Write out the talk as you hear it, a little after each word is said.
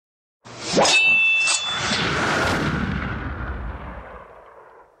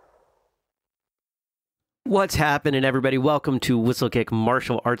What's happening, everybody? Welcome to Whistlekick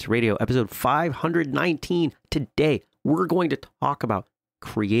Martial Arts Radio, episode 519. Today, we're going to talk about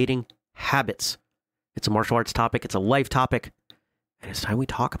creating habits. It's a martial arts topic, it's a life topic, and it's time we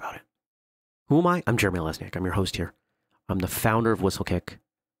talk about it. Who am I? I'm Jeremy Lesniak. I'm your host here. I'm the founder of Whistlekick,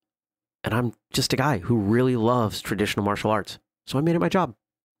 and I'm just a guy who really loves traditional martial arts, so I made it my job.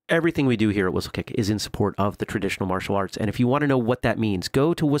 Everything we do here at Whistlekick is in support of the traditional martial arts, and if you want to know what that means,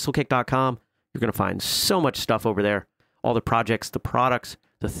 go to whistlekick.com. You're going to find so much stuff over there, all the projects, the products,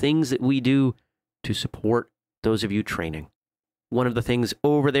 the things that we do to support those of you training. One of the things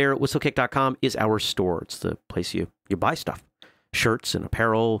over there at whistlekick.com is our store. It's the place you buy stuff. Shirts and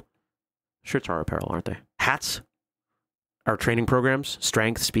apparel. Shirts are apparel, aren't they? Hats. Our training programs,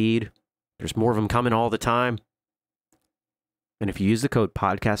 strength, speed. There's more of them coming all the time. And if you use the code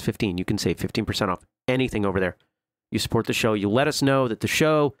podcast15, you can save 15% off anything over there. You support the show. You let us know that the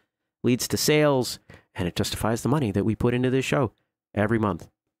show leads to sales, and it justifies the money that we put into this show every month.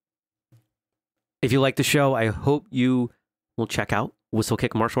 If you like the show, I hope you will check out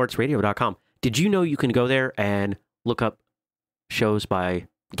whistlekickmartialartsradio.com. Did you know you can go there and look up shows by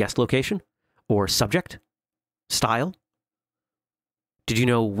guest location or subject, style? Did you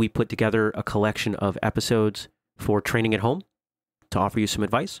know we put together a collection of episodes for training at home to offer you some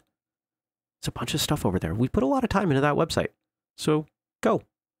advice? It's a bunch of stuff over there. We put a lot of time into that website. So go.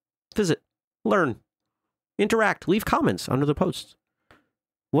 Visit, learn, interact, leave comments under the posts.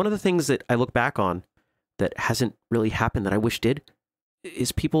 One of the things that I look back on that hasn't really happened that I wish did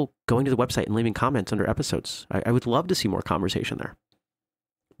is people going to the website and leaving comments under episodes. I would love to see more conversation there.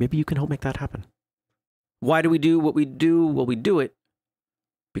 Maybe you can help make that happen. Why do we do what we do? Well, we do it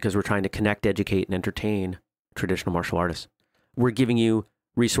because we're trying to connect, educate, and entertain traditional martial artists. We're giving you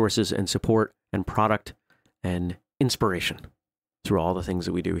resources and support and product and inspiration through all the things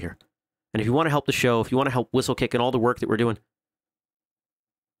that we do here. And if you want to help the show, if you want to help Whistlekick and all the work that we're doing,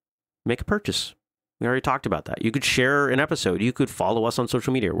 make a purchase. We already talked about that. You could share an episode. You could follow us on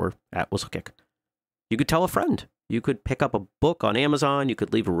social media. We're at Whistlekick. You could tell a friend. You could pick up a book on Amazon. You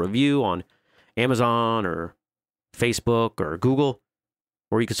could leave a review on Amazon or Facebook or Google,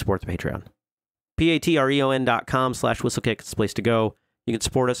 or you could support the Patreon. patreon.com/whistlekick. It's the place to go. You can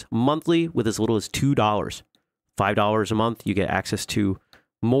support us monthly with as little as $2. $5 a month, you get access to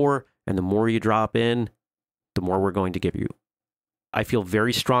more, and the more you drop in, the more we're going to give you. I feel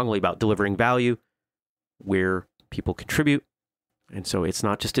very strongly about delivering value where people contribute, and so it's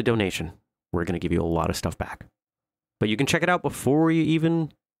not just a donation. We're going to give you a lot of stuff back. But you can check it out before you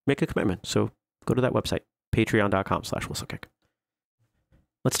even make a commitment, so go to that website, patreon.com/whistlekick.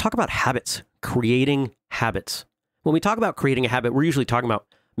 Let's talk about habits, creating habits. When we talk about creating a habit, we're usually talking about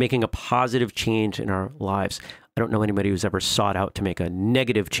making a positive change in our lives. I don't know anybody who's ever sought out to make a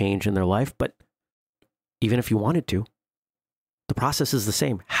negative change in their life, but even if you wanted to, the process is the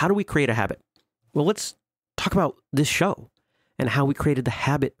same. How do we create a habit? Well, let's talk about this show and how we created the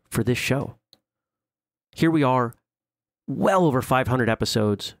habit for this show. Here we are, well over 500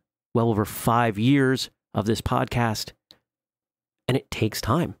 episodes, well over 5 years of this podcast, and it takes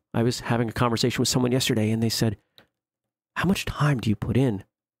time. I was having a conversation with someone yesterday, and they said, how much time do you put in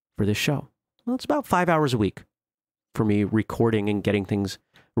for this show? Well, it's about 5 hours a week for me recording and getting things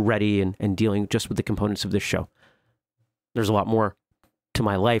ready and dealing just with the components of this show. There's a lot more to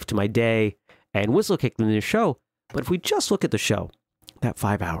my life, to my day, and Whistlekick than this show. But if we just look at the show, that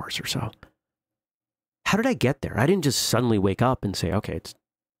 5 hours or so, how did I get there? I didn't just suddenly wake up and say, okay, it's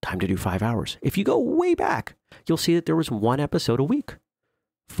time to do 5 hours. If you go way back, you'll see that there was one episode a week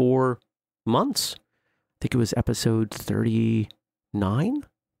for months. I think it was episode 39,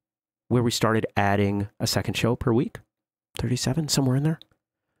 where we started adding a second show per week. 37, somewhere in there.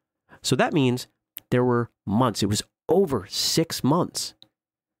 So that means there were months. It was over 6 months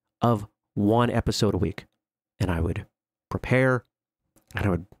of one episode a week. And I would prepare, and I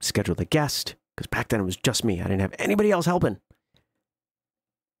would schedule the guest, because back then it was just me. I didn't have anybody else helping.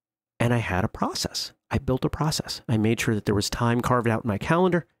 And I had a process. I built a process. I made sure that there was time carved out in my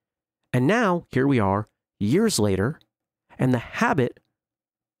calendar. And now, here we are, years later, and the habit,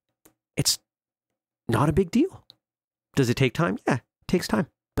 it's not a big deal. Does it take time? Yeah, it takes time,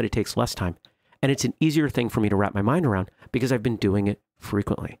 but it takes less time. And it's an easier thing for me to wrap my mind around because I've been doing it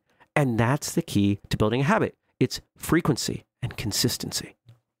frequently. And that's the key to building a habit. It's frequency and consistency.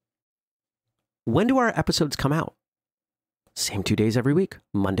 When do our episodes come out? Same 2 days every week,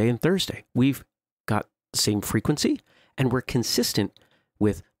 Monday and Thursday. We've got the same frequency, and we're consistent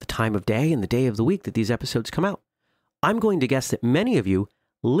with the time of day and the day of the week that these episodes come out. I'm going to guess that many of you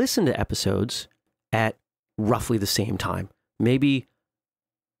listen to episodes at roughly the same time. Maybe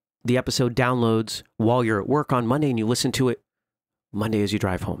the episode downloads while you're at work on Monday and you listen to it Monday as you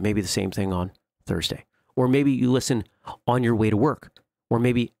drive home. Maybe the same thing on Thursday. Or maybe you listen on your way to work, or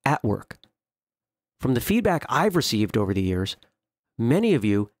maybe at work. From the feedback I've received over the years, many of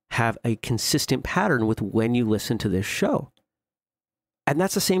you have a consistent pattern with when you listen to this show. And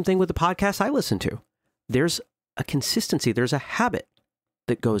that's the same thing with the podcast I listen to. There's a consistency, there's a habit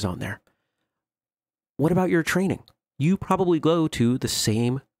that goes on there. What about your training? You probably go to the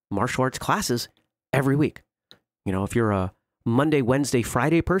same martial arts classes every week. You know, if you're a Monday, Wednesday,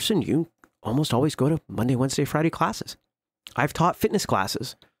 Friday person, you almost always go to Monday, Wednesday, Friday classes. I've taught fitness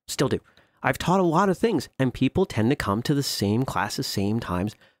classes, still do. I've taught a lot of things, and people tend to come to the same classes, same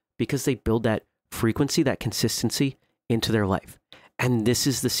times, because they build that frequency, that consistency into their life. And this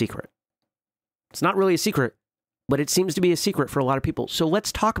is the secret. It's not really a secret, but it seems to be a secret for a lot of people. So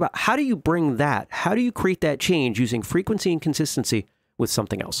let's talk about, how do you bring that? How do you create that change using frequency and consistency with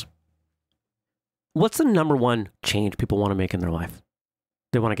something else? What's the number one change people want to make in their life?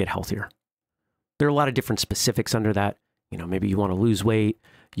 They want to get healthier. There are a lot of different specifics under that. You know, maybe you want to lose weight,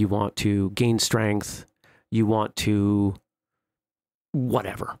 you want to gain strength, you want to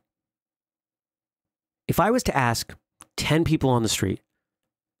whatever. If I was to ask 10 people on the street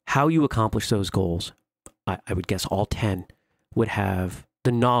how you accomplish those goals, I would guess all 10 would have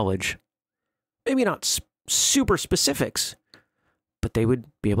the knowledge, maybe not super specifics, but they would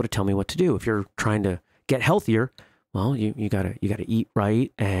be able to tell me what to do. If you're trying to get healthier, well, you gotta eat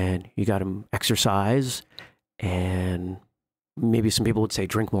right, and you gotta exercise, and maybe some people would say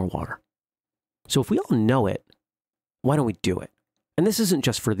drink more water. So if we all know it, why don't we do it? And this isn't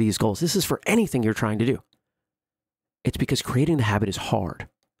just for these goals. This is for anything you're trying to do. It's because creating the habit is hard.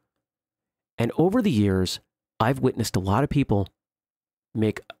 And over the years, I've witnessed a lot of people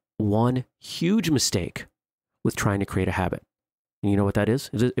make one huge mistake with trying to create a habit. And you know what that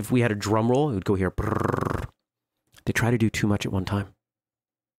is? If we had a drum roll, it would go here. Brrr. They try to do too much at one time.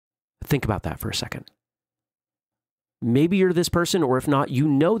 Think about that for a second. Maybe you're this person, or if not, you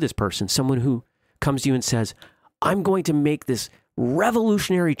know this person, someone who comes to you and says, I'm going to make this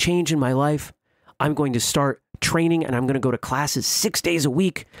revolutionary change in my life. I'm going to start training, and I'm going to go to classes 6 days a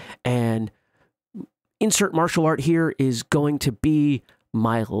week, and insert martial art here is going to be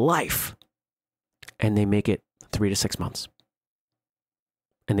my life. And they make it 3 to 6 months.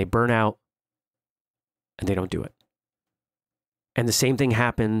 And they burn out, and they don't do it. And the same thing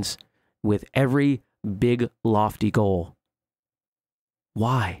happens with every big, lofty goal.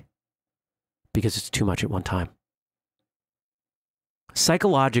 Why? Because it's too much at one time.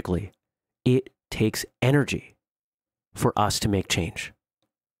 Psychologically, it takes energy for us to make change.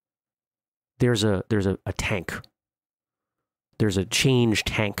 There's a tank. There's a change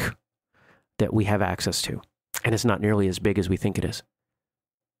tank that we have access to, and it's not nearly as big as we think it is.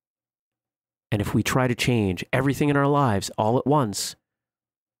 And if we try to change everything in our lives all at once,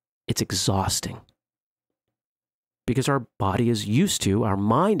 it's exhausting. Because our body is used to, our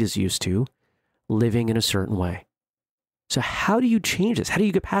mind is used to living in a certain way. So how do you change this? How do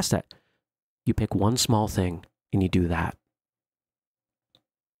you get past that? You pick one small thing and you do that.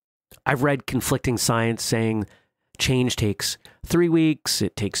 I've read conflicting science saying change takes 3 weeks,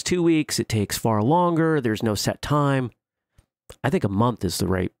 it takes 2 weeks, it takes far longer, there's no set time. I think a month is the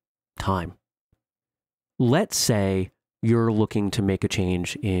right time. Let's say you're looking to make a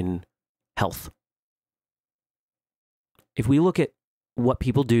change in health. If we look at what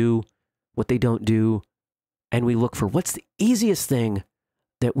people do, what they don't do, and we look for what's the easiest thing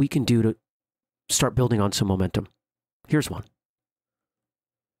that we can do to start building on some momentum, here's one.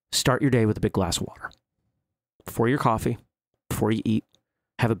 Start your day with a big glass of water. Before your coffee, before you eat,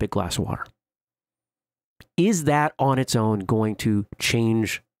 have a big glass of water. Is that on its own going to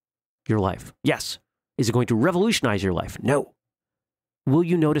change your life? Yes. Is it going to revolutionize your life? No. Will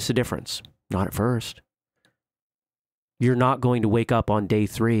you notice a difference? Not at first. You're not going to wake up on day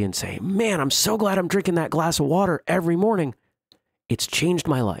 3 and say, man, I'm so glad I'm drinking that glass of water every morning. It's changed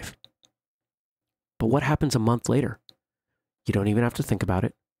my life. But what happens a month later? You don't even have to think about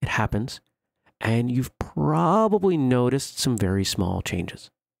it. It happens. And you've probably noticed some very small changes.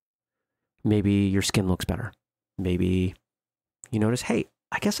 Maybe your skin looks better. Maybe you notice, hey,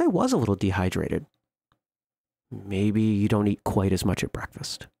 I guess I was a little dehydrated. Maybe you don't eat quite as much at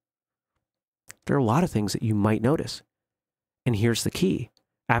breakfast. There are a lot of things that you might notice. And here's the key.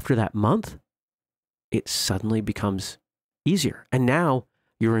 After that month, it suddenly becomes easier. And now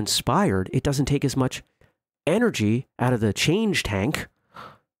you're inspired. It doesn't take as much energy out of the change tank.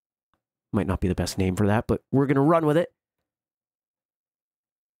 Might not be the best name for that, but we're going to run with it.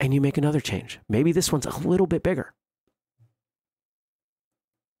 And you make another change. Maybe this one's a little bit bigger.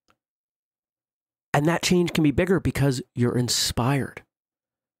 And that change can be bigger because you're inspired,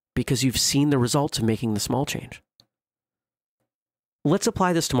 because you've seen the results of making the small change. Let's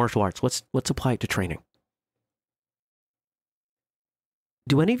apply this to martial arts. Let's apply it to training.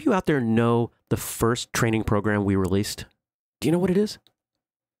 Do any of you out there know the first training program we released? Do you know what it is?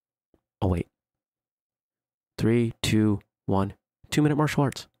 Oh, wait. 3, 2, 1. 2-minute martial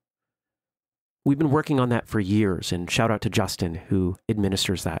arts. We've been working on that for years, and shout out to Justin, who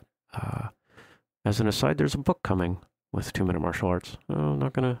administers that. As an aside, there's a book coming with 2-minute martial arts. I'm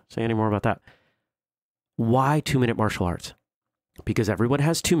not going to say any more about that. Why 2-minute martial arts? Because everyone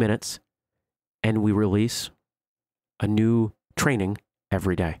has 2 minutes, and we release a new training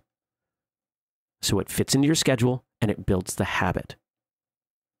every day. So it fits into your schedule, and it builds the habit.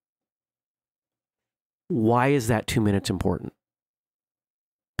 Why is that 2 minutes important?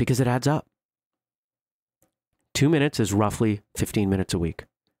 Because it adds up. 2 minutes is roughly 15 minutes a week.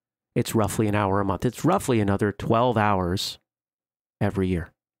 It's roughly an hour a month. It's roughly another 12 hours every year.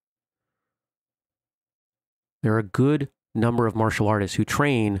 There are a good number of martial artists who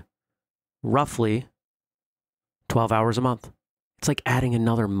train roughly 12 hours a month. It's like adding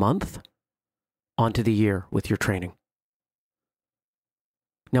another month onto the year with your training.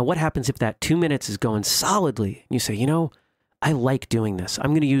 Now, what happens if that 2 minutes is going solidly? You say, I like doing this.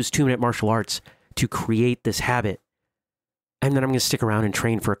 I'm going to use 2-minute martial arts to create this habit. And then I'm going to stick around and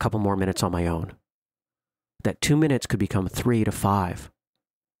train for a couple more minutes on my own. That 2 minutes could become 3 to 5.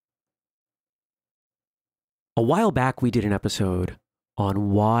 A while back, we did an episode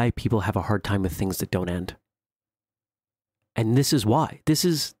on why people have a hard time with things that don't end. And this is why. This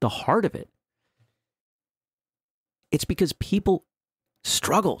is the heart of it. It's because people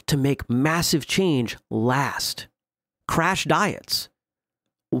struggle to make massive change last. Crash diets.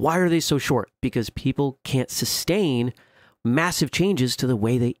 Why are they so short? Because people can't sustain massive changes to the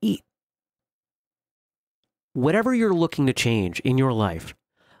way they eat. Whatever you're looking to change in your life,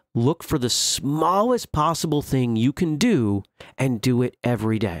 look for the smallest possible thing you can do and do it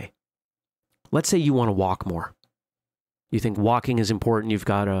every day. Let's say you want to walk more. You think walking is important. You've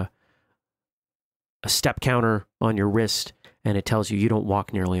got a step counter on your wrist and it tells you you don't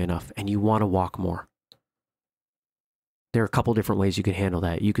walk nearly enough and you want to walk more. There are a couple different ways you could handle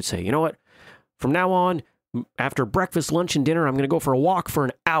that. You could say, you know what? From now on, after breakfast, lunch, and dinner, I'm going to go for a walk for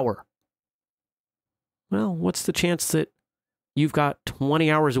an hour. Well, what's the chance that you've got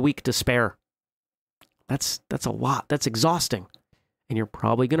 20 hours a week to spare? That's a lot. That's exhausting. And you're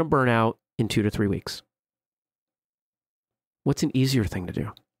probably going to burn out in 2 to 3 weeks. What's an easier thing to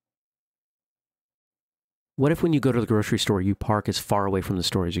do? What if when you go to the grocery store, you park as far away from the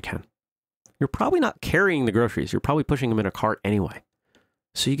store as you can? You're probably not carrying the groceries. You're probably pushing them in a cart anyway.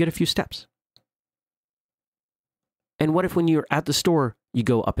 So you get a few steps. And what if when you're at the store, you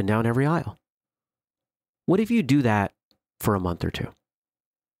go up and down every aisle? What if you do that for a month or two?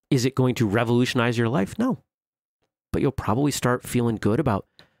 Is it going to revolutionize your life? No. But you'll probably start feeling good about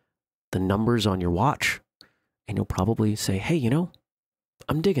the numbers on your watch. And you'll probably say, hey,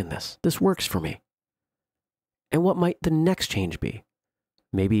 I'm digging this. This works for me. And what might the next change be?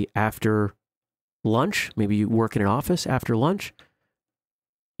 Maybe after lunch, maybe you work in an office after lunch,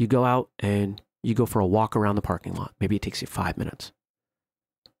 you go out and you go for a walk around the parking lot. Maybe it takes you 5 minutes.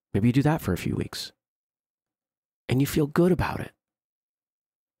 Maybe you do that for a few weeks. And you feel good about it.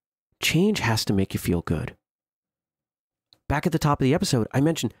 Change has to make you feel good. Back at the top of the episode, I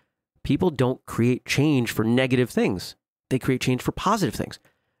mentioned people don't create change for negative things. They create change for positive things.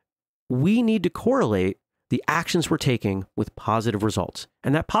 We need to correlate the actions we're taking with positive results.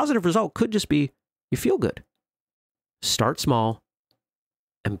 And that positive result could just be you feel good. Start small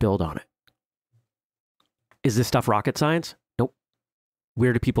and build on it. Is this stuff rocket science? Nope.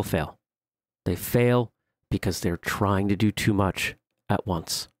 Where do people fail? They fail because they're trying to do too much at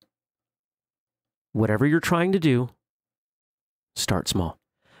once. Whatever you're trying to do, start small.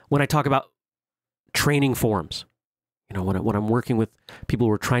 When I talk about training forms, when I'm working with people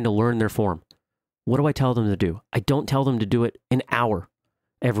who are trying to learn their form, what do I tell them to do? I don't tell them to do it an hour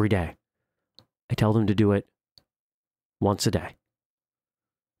every day. I tell them to do it once a day.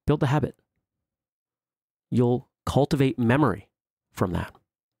 Build the habit. You'll cultivate memory from that.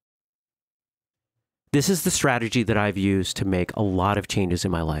 This is the strategy that I've used to make a lot of changes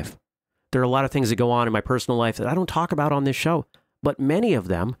in my life. There are a lot of things that go on in my personal life that I don't talk about on this show, but many of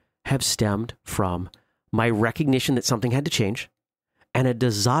them have stemmed from my recognition that something had to change and a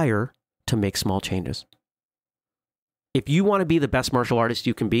desire to make small changes. If you want to be the best martial artist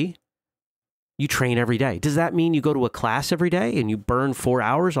you can be, you train every day. Does that mean you go to a class every day and you burn 4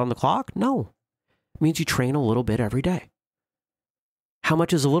 hours on the clock? No. It means you train a little bit every day. How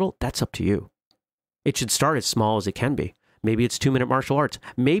much is a little? That's up to you. It should start as small as it can be. Maybe it's 2-minute martial arts.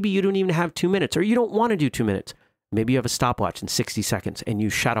 Maybe you don't even have 2 minutes, or you don't want to do 2 minutes. Maybe you have a stopwatch in 60 seconds and you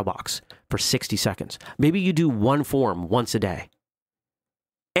shadow box for 60 seconds. Maybe you do one form once a day.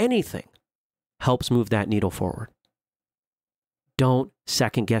 Anything helps move that needle forward. Don't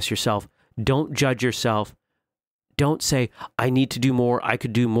second guess yourself. Don't judge yourself. Don't say, I need to do more, I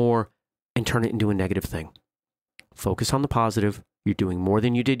could do more, and turn it into a negative thing. Focus on the positive. You're doing more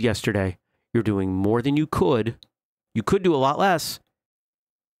than you did yesterday. You're doing more than you could. You could do a lot less,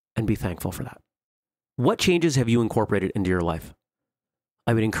 and be thankful for that. What changes have you incorporated into your life?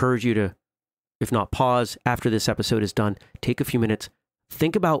 I would encourage you to, if not pause after this episode is done, take a few minutes,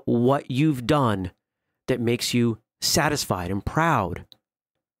 think about what you've done that makes you satisfied and proud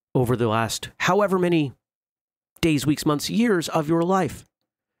over the last however many days, weeks, months, years of your life.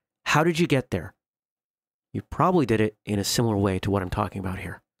 How did you get there? You probably did it in a similar way to what I'm talking about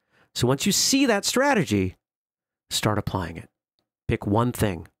here. So once you see that strategy, start applying it. Pick one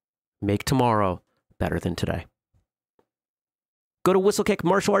thing. Make tomorrow better than today. Go to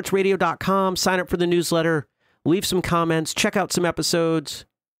whistlekickmartialartsradio.com, sign up for the newsletter, leave some comments, check out some episodes,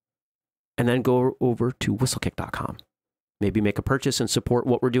 and then go over to whistlekick.com. Maybe make a purchase and support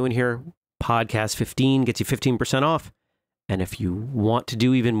what we're doing here. Podcast 15 gets you 15% off. And if you want to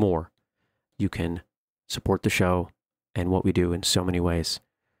do even more, you can support the show and what we do in so many ways.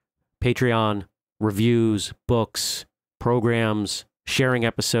 Patreon, reviews, books, programs, sharing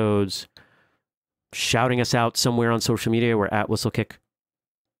episodes, shouting us out somewhere on social media. We're at whistlekick.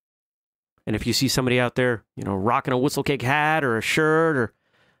 And if you see somebody out there, rocking a whistlekick hat or a shirt or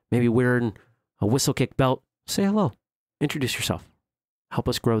maybe wearing a whistlekick belt, say hello. Introduce yourself. Help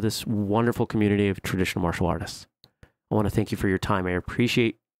us grow this wonderful community of traditional martial artists. I want to thank you for your time. I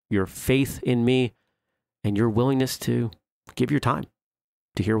appreciate your faith in me and your willingness to give your time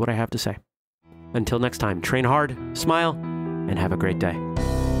to hear what I have to say. Until next time, train hard, smile, and have a great day.